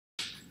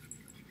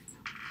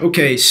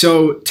Okay,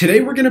 so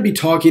today we're going to be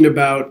talking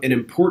about an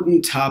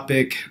important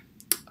topic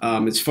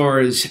as far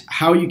as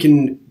how you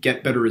can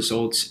get better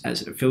results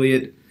as an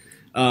affiliate.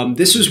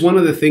 This was one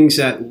of the things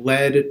that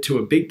led to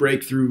a big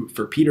breakthrough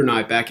for Peter and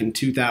I back in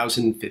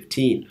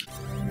 2015.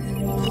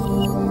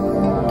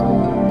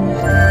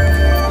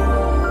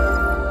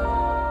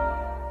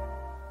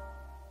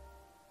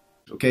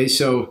 Okay,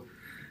 so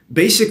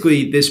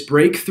basically this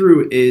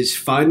breakthrough is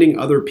finding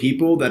other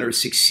people that are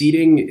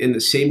succeeding in the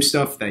same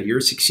stuff that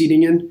you're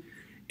succeeding in,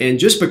 and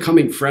just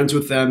becoming friends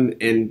with them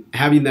and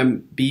having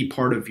them be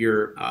part of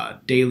your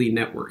daily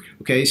network.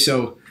 Okay,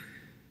 so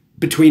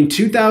between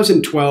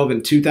 2012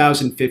 and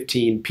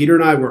 2015, Peter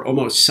and I were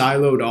almost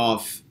siloed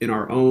off in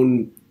our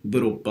own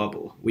little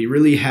bubble. We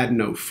really had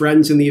no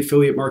friends in the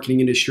affiliate marketing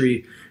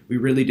industry. We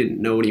really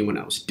didn't know anyone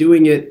else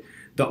doing it.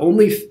 The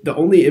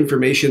only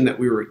information that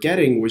we were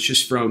getting was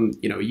just from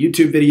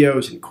YouTube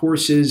videos and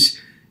courses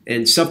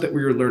and stuff that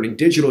we were learning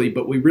digitally,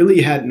 but we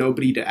really had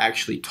nobody to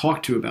actually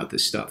talk to about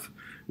this stuff,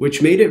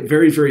 which made it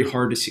very, very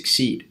hard to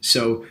succeed.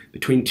 So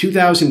between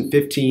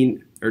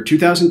 2015 or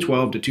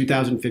 2012 to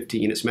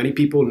 2015, as many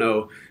people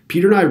know,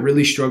 Peter and I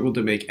really struggled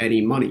to make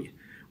any money.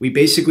 We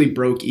basically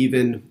broke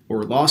even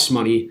or lost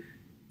money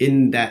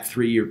in that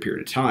 3-year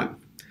period of time.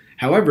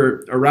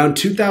 However, around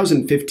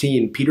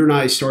 2015, Peter and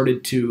I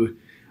started to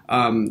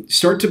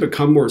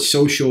become more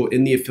social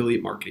in the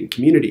affiliate marketing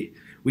community.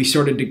 We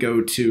started to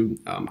go to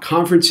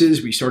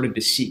conferences. We started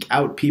to seek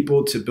out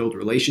people to build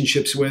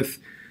relationships with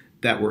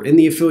that were in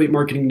the affiliate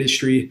marketing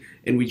industry,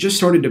 and we just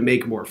started to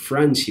make more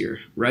friends here,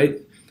 right?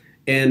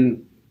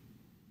 And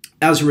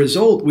as a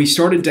result, we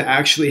started to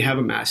actually have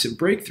a massive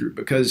breakthrough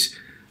because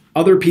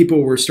other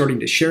people were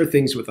starting to share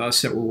things with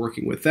us that were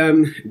working with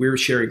them. We were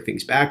sharing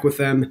things back with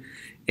them.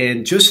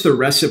 And just the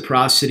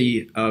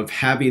reciprocity of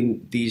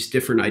having these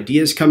different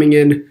ideas coming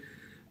in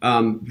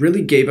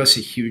really gave us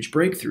a huge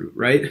breakthrough,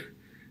 right?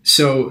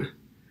 So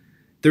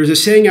there's a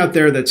saying out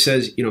there that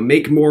says,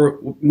 make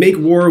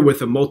war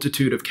with a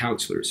multitude of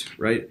counselors,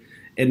 right?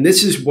 And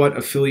this is what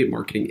affiliate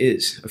marketing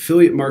is.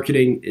 Affiliate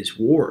marketing is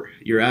war.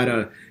 You're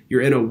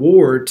in a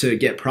war to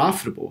get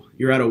profitable.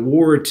 You're at a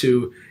war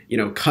to,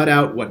 cut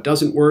out what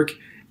doesn't work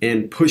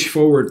and push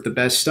forward the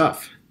best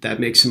stuff that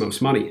makes the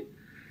most money.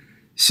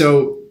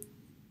 So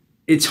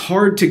it's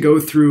hard to go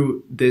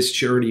through this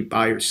journey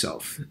by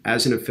yourself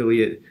as an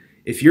affiliate.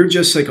 If you're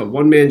just like a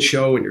one-man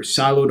show and you're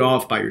siloed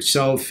off by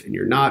yourself and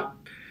you're not,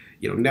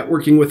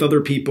 networking with other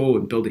people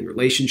and building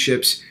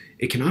relationships,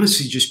 it can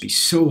honestly just be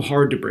so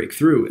hard to break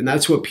through. And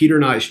that's what Peter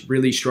and I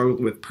really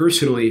struggled with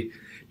personally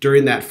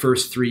during that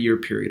first 3-year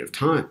period of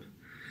time.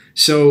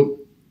 So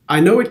I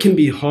know it can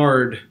be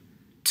hard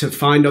to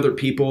find other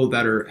people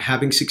that are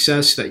having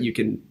success that you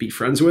can be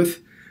friends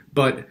with,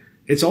 but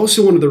it's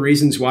also one of the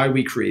reasons why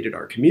we created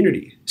our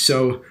community.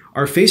 So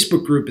our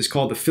Facebook group is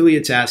called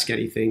Affiliates Ask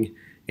Anything.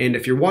 And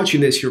if you're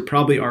watching this, you're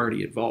probably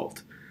already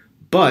involved.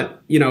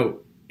 But,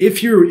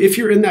 if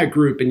you're in that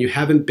group and you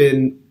haven't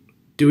been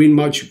doing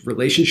much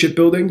relationship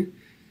building,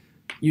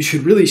 you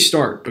should really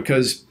start,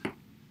 because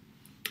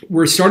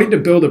we're starting to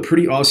build a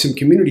pretty awesome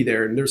community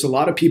there. And there's a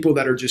lot of people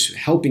that are just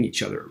helping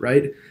each other,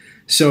 right?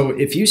 So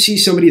if you see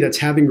somebody that's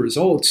having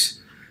results,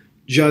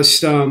 just,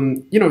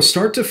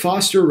 start to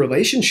foster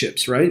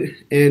relationships, right?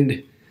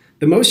 And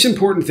the most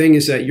important thing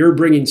is that you're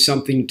bringing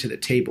something to the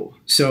table.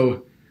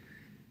 So,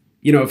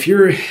 if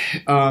you're,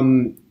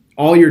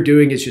 all you're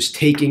doing is just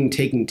taking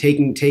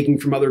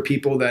from other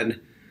people,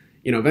 then,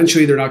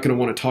 eventually they're not going to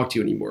want to talk to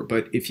you anymore.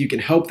 But if you can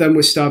help them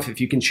with stuff,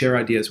 if you can share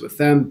ideas with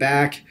them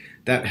back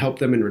that help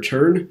them in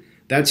return,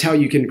 that's how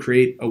you can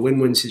create a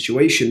win-win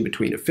situation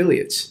between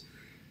affiliates.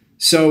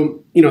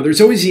 So,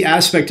 there's always the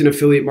aspect in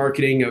affiliate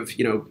marketing of,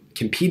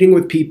 competing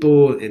with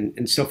people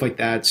and stuff like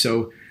that.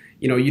 So,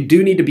 you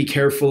do need to be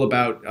careful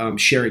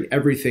about sharing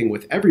everything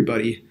with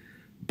everybody.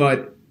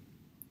 But,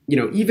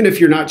 even if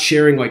you're not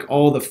sharing like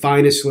all the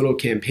finest little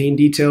campaign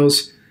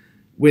details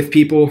with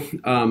people,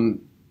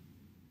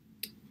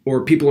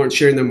 or people aren't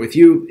sharing them with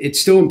you, it's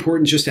still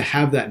important just to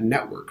have that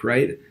network,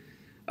 right?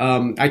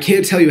 I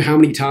can't tell you how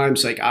many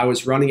times like I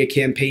was running a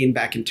campaign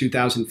back in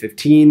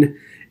 2015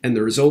 and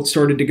the results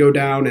started to go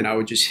down, and I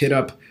would just hit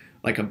up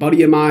like a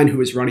buddy of mine who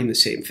was running the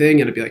same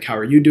thing, and I'd be like, how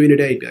are you doing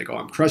today? He'd be like, oh,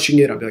 I'm crushing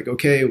it. I'd be like,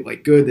 okay,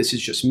 like good, this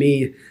is just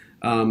me.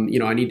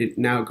 I need to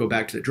now go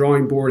back to the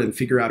drawing board and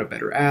figure out a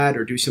better ad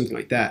or do something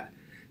like that.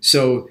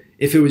 So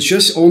if it was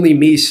just only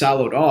me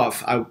siloed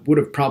off, I would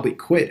have probably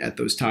quit at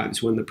those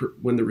times when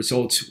the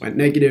results went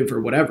negative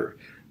or whatever.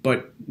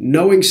 But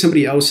knowing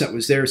somebody else that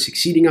was there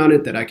succeeding on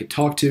it that I could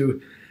talk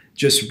to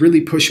just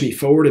really pushed me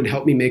forward and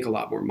helped me make a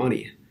lot more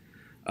money.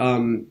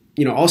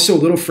 Also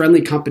a little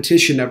friendly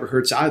competition never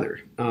hurts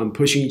either.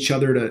 Pushing each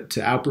other to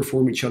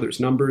outperform each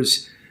other's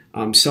numbers,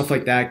 stuff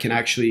like that can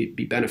actually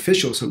be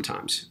beneficial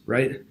sometimes,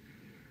 right?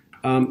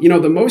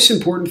 The most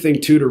important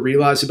thing too to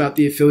realize about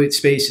the affiliate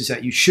space is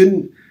that you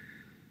shouldn't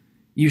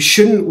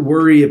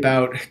worry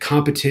about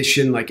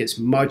competition like as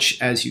much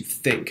as you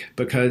think,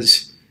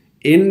 because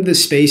in the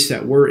space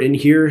that we're in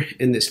here,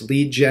 in this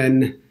lead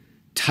gen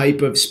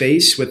type of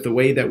space, with the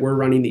way that we're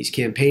running these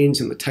campaigns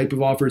and the type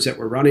of offers that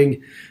we're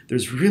running,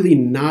 there's really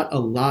not a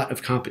lot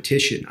of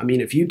competition. I mean,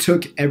 if you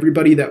took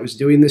everybody that was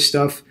doing this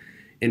stuff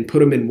and put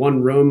them in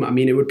one room, I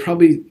mean, it would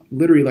probably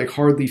literally like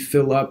hardly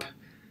fill up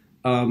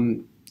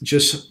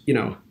just, you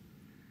know,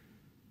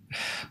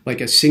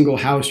 like a single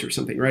house or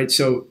something, right?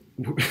 So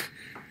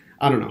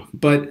I don't know.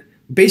 But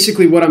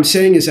basically what I'm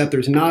saying is that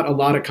there's not a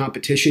lot of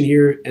competition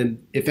here.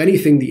 And if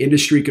anything, the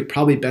industry could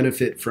probably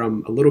benefit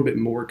from a little bit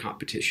more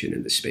competition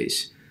in this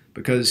space,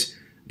 because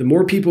the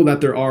more people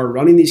that there are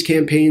running these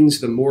campaigns,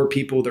 the more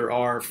people there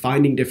are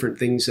finding different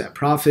things that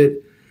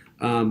profit.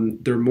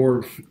 There are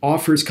more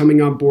offers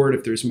coming on board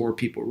if there's more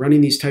people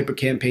running these type of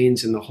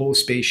campaigns, and the whole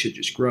space should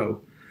just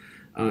grow.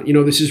 You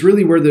know, this is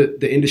really where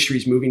the industry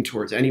is moving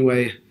towards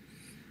anyway.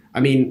 I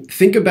mean,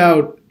 think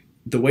about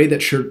the way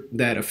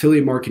that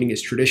affiliate marketing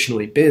has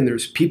traditionally been.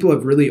 There's people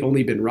have really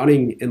only been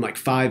running in like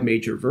 5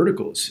 major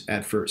verticals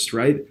at first,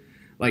 right?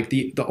 Like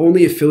the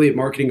only affiliate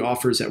marketing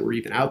offers that were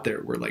even out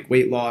there were like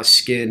weight loss,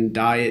 skin,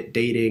 diet,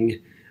 dating,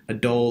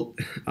 adult,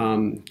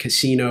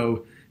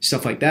 casino,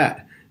 stuff like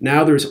that.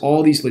 Now there's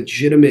all these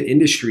legitimate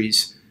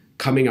industries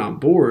coming on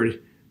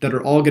board that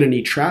are all going to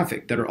need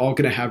traffic, that are all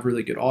going to have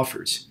really good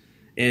offers.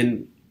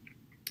 And,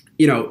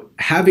 you know,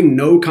 having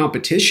no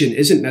competition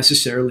isn't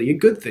necessarily a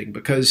good thing,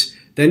 because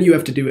then you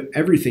have to do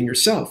everything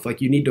yourself.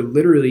 Like you need to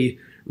literally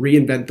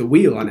reinvent the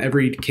wheel on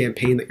every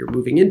campaign that you're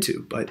moving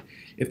into. But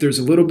if there's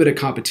a little bit of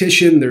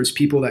competition, there's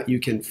people that you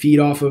can feed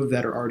off of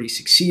that are already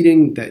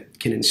succeeding, that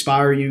can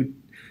inspire you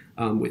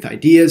with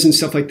ideas and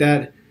stuff like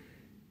that.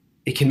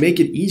 It can make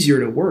it easier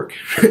to work,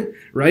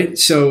 right?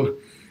 So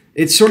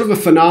it's sort of a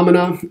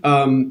phenomena,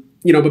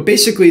 you know, but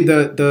basically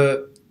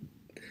the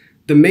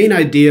main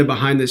idea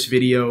behind this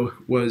video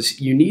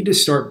was you need to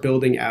start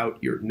building out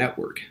your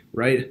network,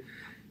 right?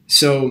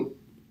 So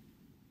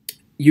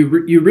you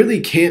really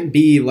can't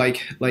be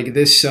like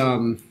this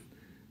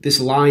this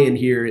lion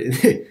here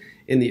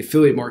in the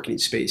affiliate marketing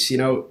space. You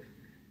know,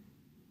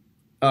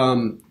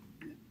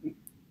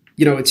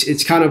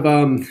 it's kind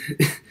of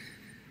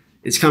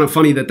it's kind of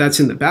funny that that's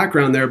in the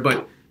background there,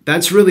 but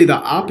that's really the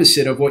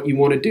opposite of what you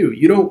want to do.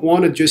 You don't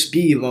want to just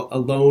be a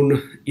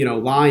lone, you know,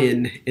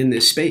 lion in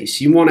this space.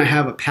 You want to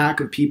have a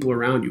pack of people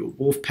around you,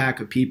 a wolf pack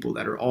of people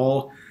that are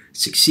all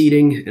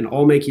succeeding and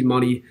all making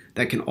money,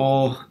 that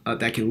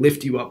can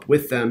lift you up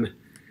with them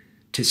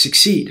to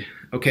succeed.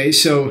 Okay,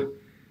 so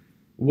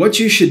what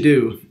you should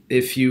do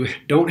if you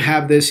don't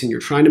have this and you're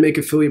trying to make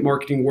affiliate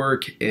marketing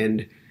work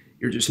and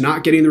you're just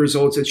not getting the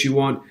results that you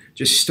want,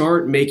 just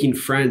start making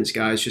friends,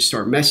 guys. Just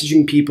start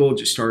messaging people,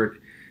 just start,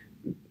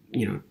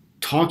 you know,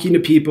 talking to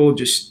people,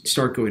 just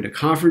start going to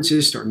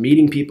conferences, start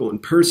meeting people in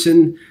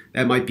person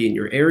that might be in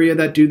your area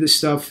that do this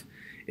stuff.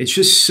 It's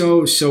just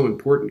so, so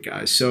important,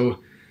 guys. So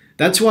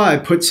that's why I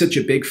put such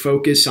a big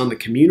focus on the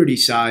community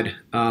side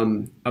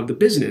of the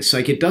business.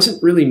 Like, it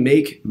doesn't really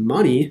make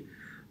money,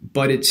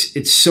 but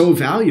it's so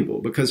valuable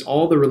because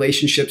all the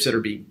relationships that are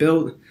being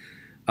built,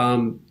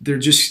 they're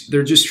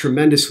just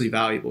tremendously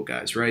valuable,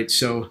 guys, right?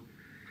 So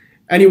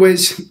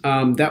anyways,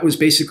 that was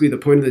basically the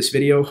point of this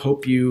video.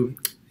 Hope you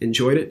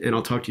enjoyed it, and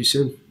I'll talk to you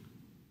soon.